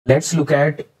Let's look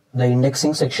at the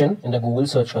indexing section in the Google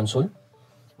Search Console.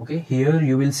 Okay, here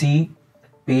you will see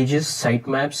pages,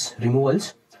 sitemaps,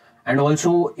 removals, and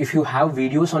also if you have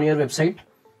videos on your website,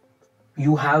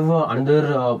 you have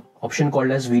another option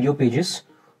called as video pages.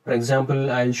 For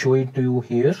example, I'll show it to you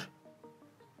here.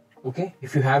 Okay,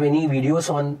 if you have any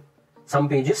videos on some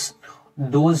pages,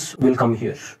 those will come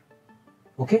here.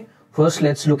 Okay, first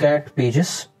let's look at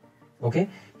pages. Okay,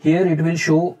 here it will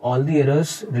show all the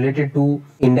errors related to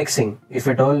indexing. If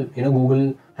at all,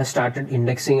 Google has started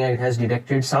indexing and it has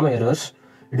detected some errors,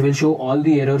 it will show all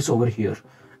the errors over here.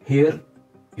 Here,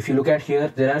 if you look at here,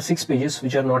 there are 6 pages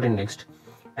which are not indexed,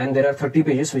 and there are 30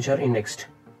 pages which are indexed.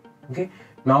 Okay,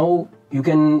 now you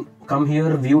can come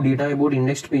here, view data about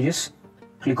indexed pages,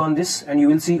 click on this, and you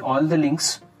will see all the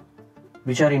links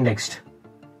which are indexed.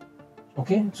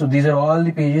 Okay, so these are all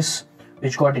the pages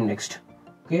which got indexed.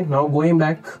 Okay, now going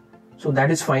back, so that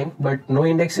is fine, but no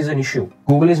index is an issue.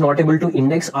 Google is not able to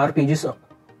index our pages,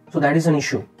 so that is an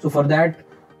issue. So for that,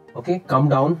 okay, come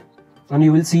down and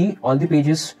you will see all the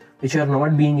pages which are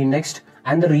not being indexed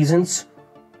and the reasons,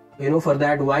 for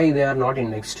that, why they are not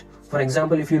indexed. For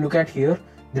example, if you look at here,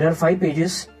 there are 5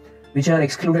 pages which are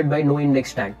excluded by no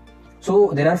index tag.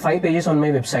 So there are 5 pages on my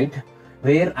website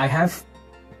where I have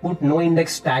put no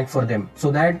index tag for them, so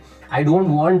that I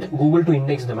don't want Google to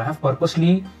index them. I have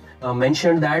purposely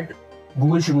mentioned that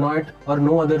Google should not, or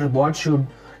no other bot should,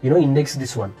 index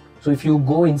this one. So if you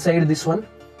go inside this one,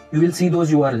 you will see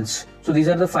those URLs. So these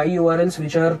are the 5 URLs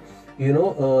which are,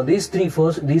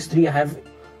 these three I have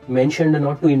mentioned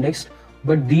not to index,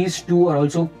 but these 2 are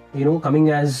also, coming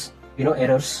as,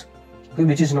 errors, okay,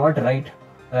 which is not right.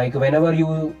 Like whenever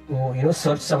you,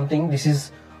 search something, this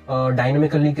is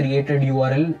dynamically created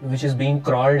URL which is being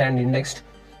crawled and indexed.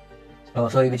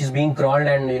 Which is being crawled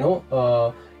and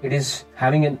it is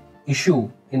having an issue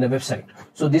in the website.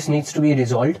 So this needs to be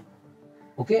resolved.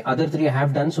 Okay, other 3 I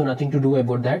have done, so nothing to do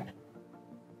about that.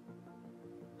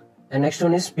 And next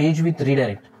one is page with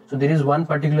redirect. So there is one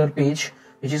particular page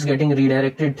which is getting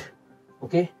redirected.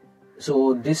 Okay,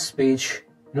 so this page,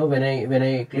 when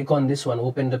I click on this one,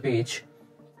 open the page,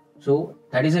 so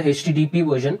that is a HTTP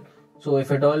version. So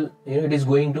if at all, it is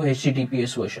going to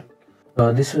HTTPS version.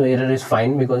 This error is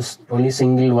fine because only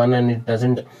single one and it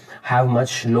doesn't have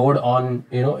much load on,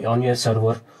 on your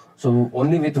server. So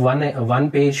only with one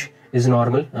page is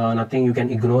normal, nothing, you can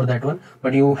ignore that one.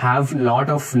 But you have lot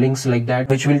of links like that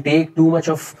which will take too much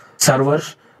of server,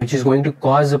 which is going to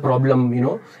cause a problem,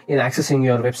 in accessing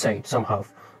your website somehow.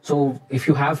 So if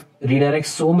you have redirects,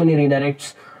 so many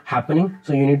redirects happening,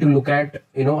 so you need to look at,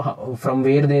 from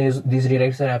where these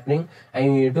redirects are happening, and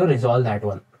you need to resolve that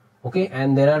one. Okay,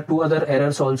 and there are 2 other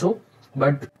errors also,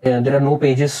 but there are no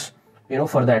pages,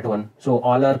 for that one. So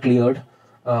all are cleared,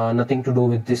 nothing to do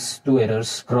with these 2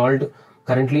 errors. Crawled,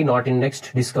 currently not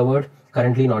indexed; discovered,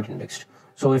 currently not indexed.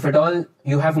 So if at all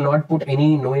you have not put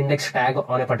any no index tag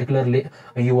on a particular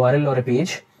URL or a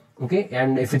page, okay,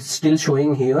 and if it's still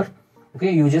showing here,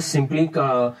 okay, you just simply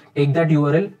take that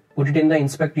URL, put it in the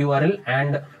inspect URL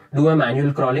and do a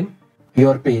manual crawling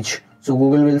your page. So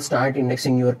Google will start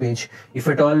indexing your page. If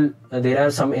at all there are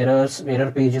some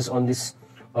error pages on this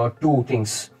 2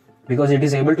 things, because it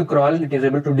is able to crawl, it is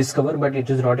able to discover, but it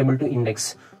is not able to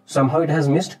index. Somehow it has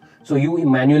missed. So you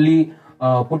manually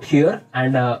put here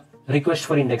and request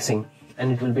for indexing,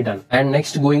 and it will be done. And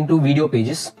next, going to video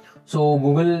pages. So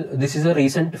Google, this is a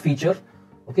recent feature.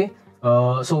 Okay,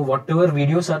 so whatever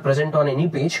videos are present on any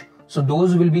page, so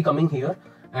those will be coming here,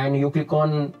 and you click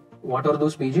on what are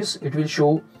those pages, it will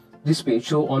show this page.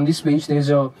 So on this page there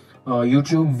is a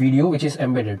YouTube video which is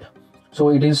embedded, so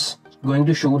it is going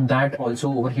to show that also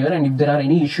over here. And if there are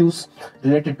any issues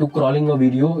related to crawling a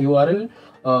video URL,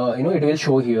 it will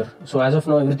show here. So as of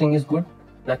now everything is good,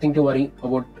 nothing to worry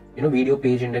about video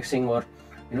page indexing or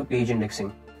page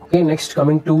indexing. Okay, next,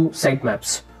 coming to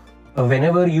sitemaps.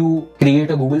 Whenever you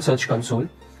create a Google Search Console,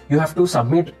 you have to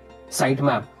submit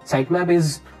sitemap. Sitemap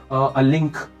is a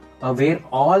link where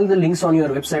all the links on your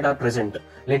website are present.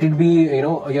 Let it be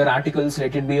your articles,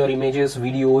 let it be your images,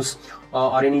 videos,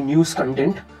 or any news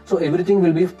content. So everything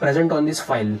will be present on this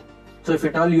file. So if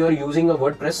at all you are using a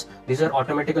WordPress, these are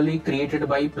automatically created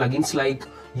by plugins like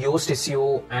Yoast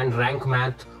SEO and Rank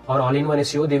Math or All-in-One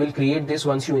SEO. They will create this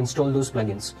once you install those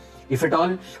plugins. If at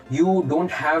all you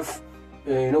don't have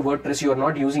WordPress, you are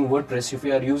not using WordPress, if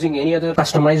you are using any other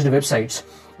customized websites,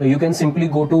 you can simply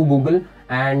go to Google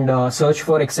and search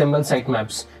for XML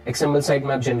sitemaps, XML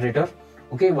sitemap generator.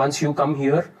 Okay, once you come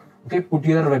here, okay, put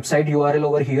your website URL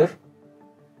over here.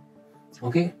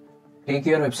 Okay, take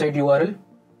your website URL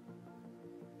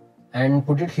and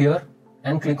put it here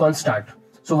and click on start.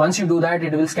 So once you do that,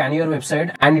 it will scan your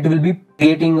website and it will be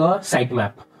creating a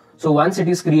sitemap. So once it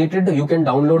is created, you can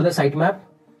download the sitemap,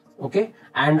 okay,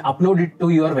 and upload it to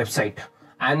your website.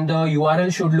 And the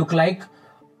URL should look like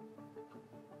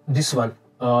this one.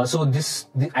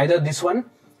 Either this one,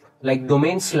 like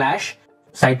domain /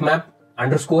 sitemap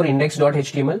 _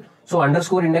 index.html. So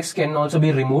underscore index can also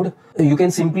be removed. You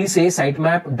can simply say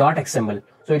sitemap.xml.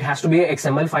 So it has to be a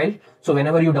XML file. So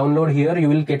whenever you download here, you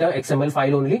will get a XML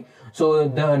file only. So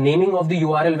the naming of the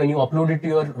URL when you upload it to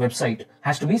your website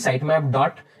has to be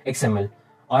sitemap.xml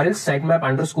or else sitemap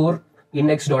 _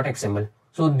 index.xml.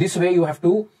 So this way you have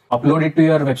to upload it to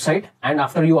your website, and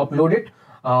after you upload it,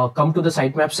 come to the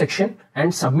sitemap section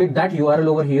and submit that URL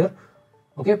over here.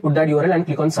 Okay, put that URL and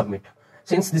click on submit.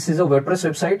 Since this is a WordPress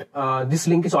website, this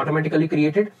link is automatically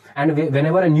created, and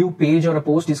whenever a new page or a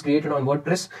post is created on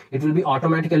WordPress, it will be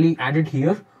automatically added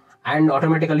here and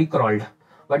automatically crawled.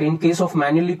 But in case of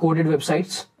manually coded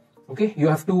websites, okay, you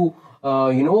have to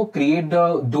create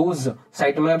those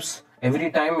sitemaps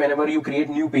every time whenever you create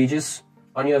new pages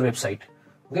on your website.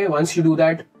 Okay, once you do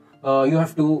that, you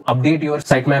have to update your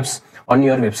sitemaps on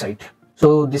your website.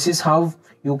 So this is how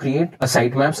you create a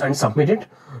sitemaps and submit it.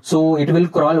 So it will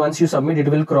crawl, once you submit, it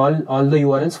will crawl all the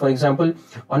URLs. For example,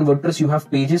 on WordPress you have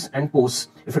pages and posts.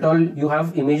 If at all you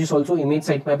have images also, image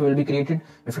sitemap will be created.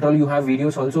 If at all you have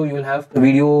videos also, you will have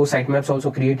video sitemaps also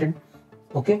created.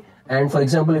 Okay, and for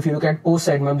example, if you look at post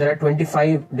sitemap, there are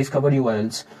 25 discovered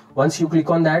URLs. Once you click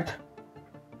on that,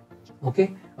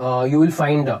 okay, you will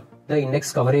find the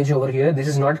index coverage over here. This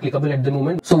is not clickable at the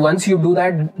moment. So once you do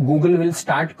that, Google will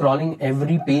start crawling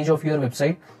every page of your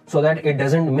website so that it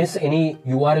doesn't miss any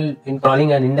URL in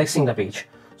crawling and indexing the page.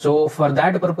 So for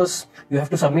that purpose, you have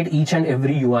to submit each and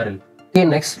every URL. Okay,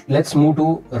 next let's move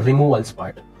to removals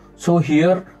part. So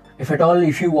here, if at all,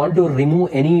 if you want to remove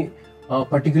any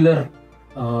particular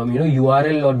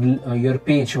URL or your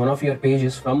page, one of your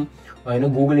pages from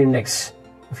Google index,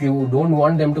 if you don't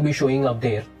want them to be showing up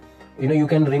there, you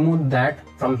can remove that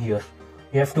from here.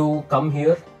 You have to come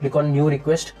here, click on new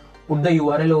request, put the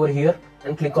URL over here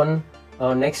and click on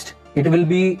next. It will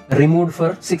be removed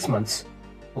for 6 months.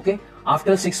 Okay,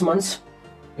 after 6 months,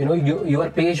 your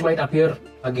page might appear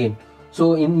again.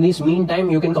 So in this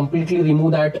meantime, you can completely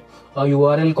remove that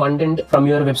URL content from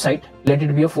your website. Let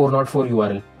it be a 404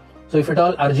 URL. So if at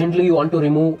all urgently you want to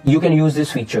remove, you can use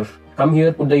this feature. Come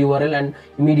here, put the URL, and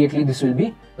immediately this will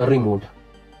be removed.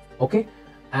 Okay.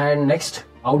 And next,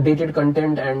 outdated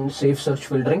content and safe search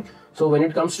filtering. So when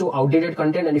it comes to outdated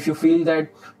content, and if you feel that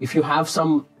if you have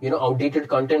some outdated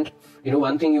content,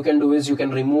 one thing you can do is you can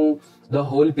remove the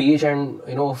whole page, and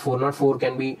 404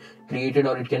 can be created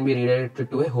or it can be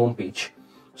redirected to a home page.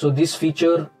 So this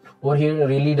feature over here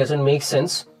really doesn't make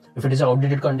sense. If it is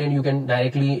outdated content, you can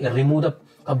directly remove the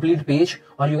complete page,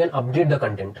 or you can update the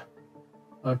content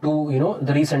to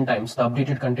the recent times. The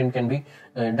updated content can be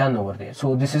done over there.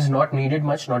 So this is not needed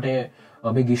much, not a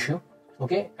big issue.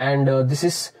 Okay, and this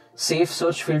is safe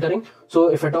search filtering. So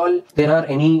if at all there are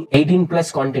any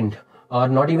 18+ content or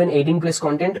not even 18+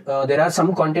 content, there are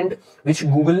some content which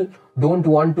Google don't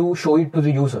want to show it to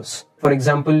the users. For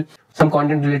example, some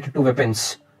content related to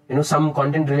weapons, some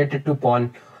content related to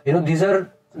porn. These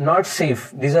are not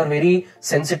safe. These are very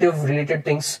sensitive related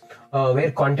things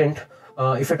where content,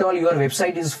 if at all your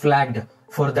website is flagged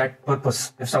for that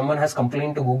purpose, if someone has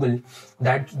complained to Google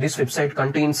that this website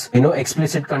contains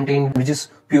explicit content which is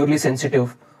purely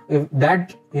sensitive, if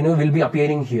that will be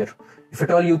appearing here. If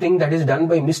at all you think that is done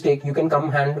by mistake, you can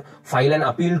come and file an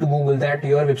appeal to Google that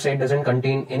your website doesn't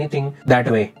contain anything that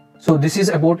way. So this is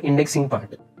about indexing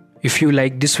part. If you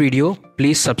like this video,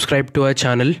 please subscribe to our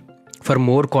channel for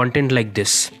more content like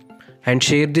this, and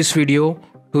share this video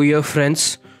to your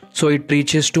friends so it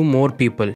reaches to more people.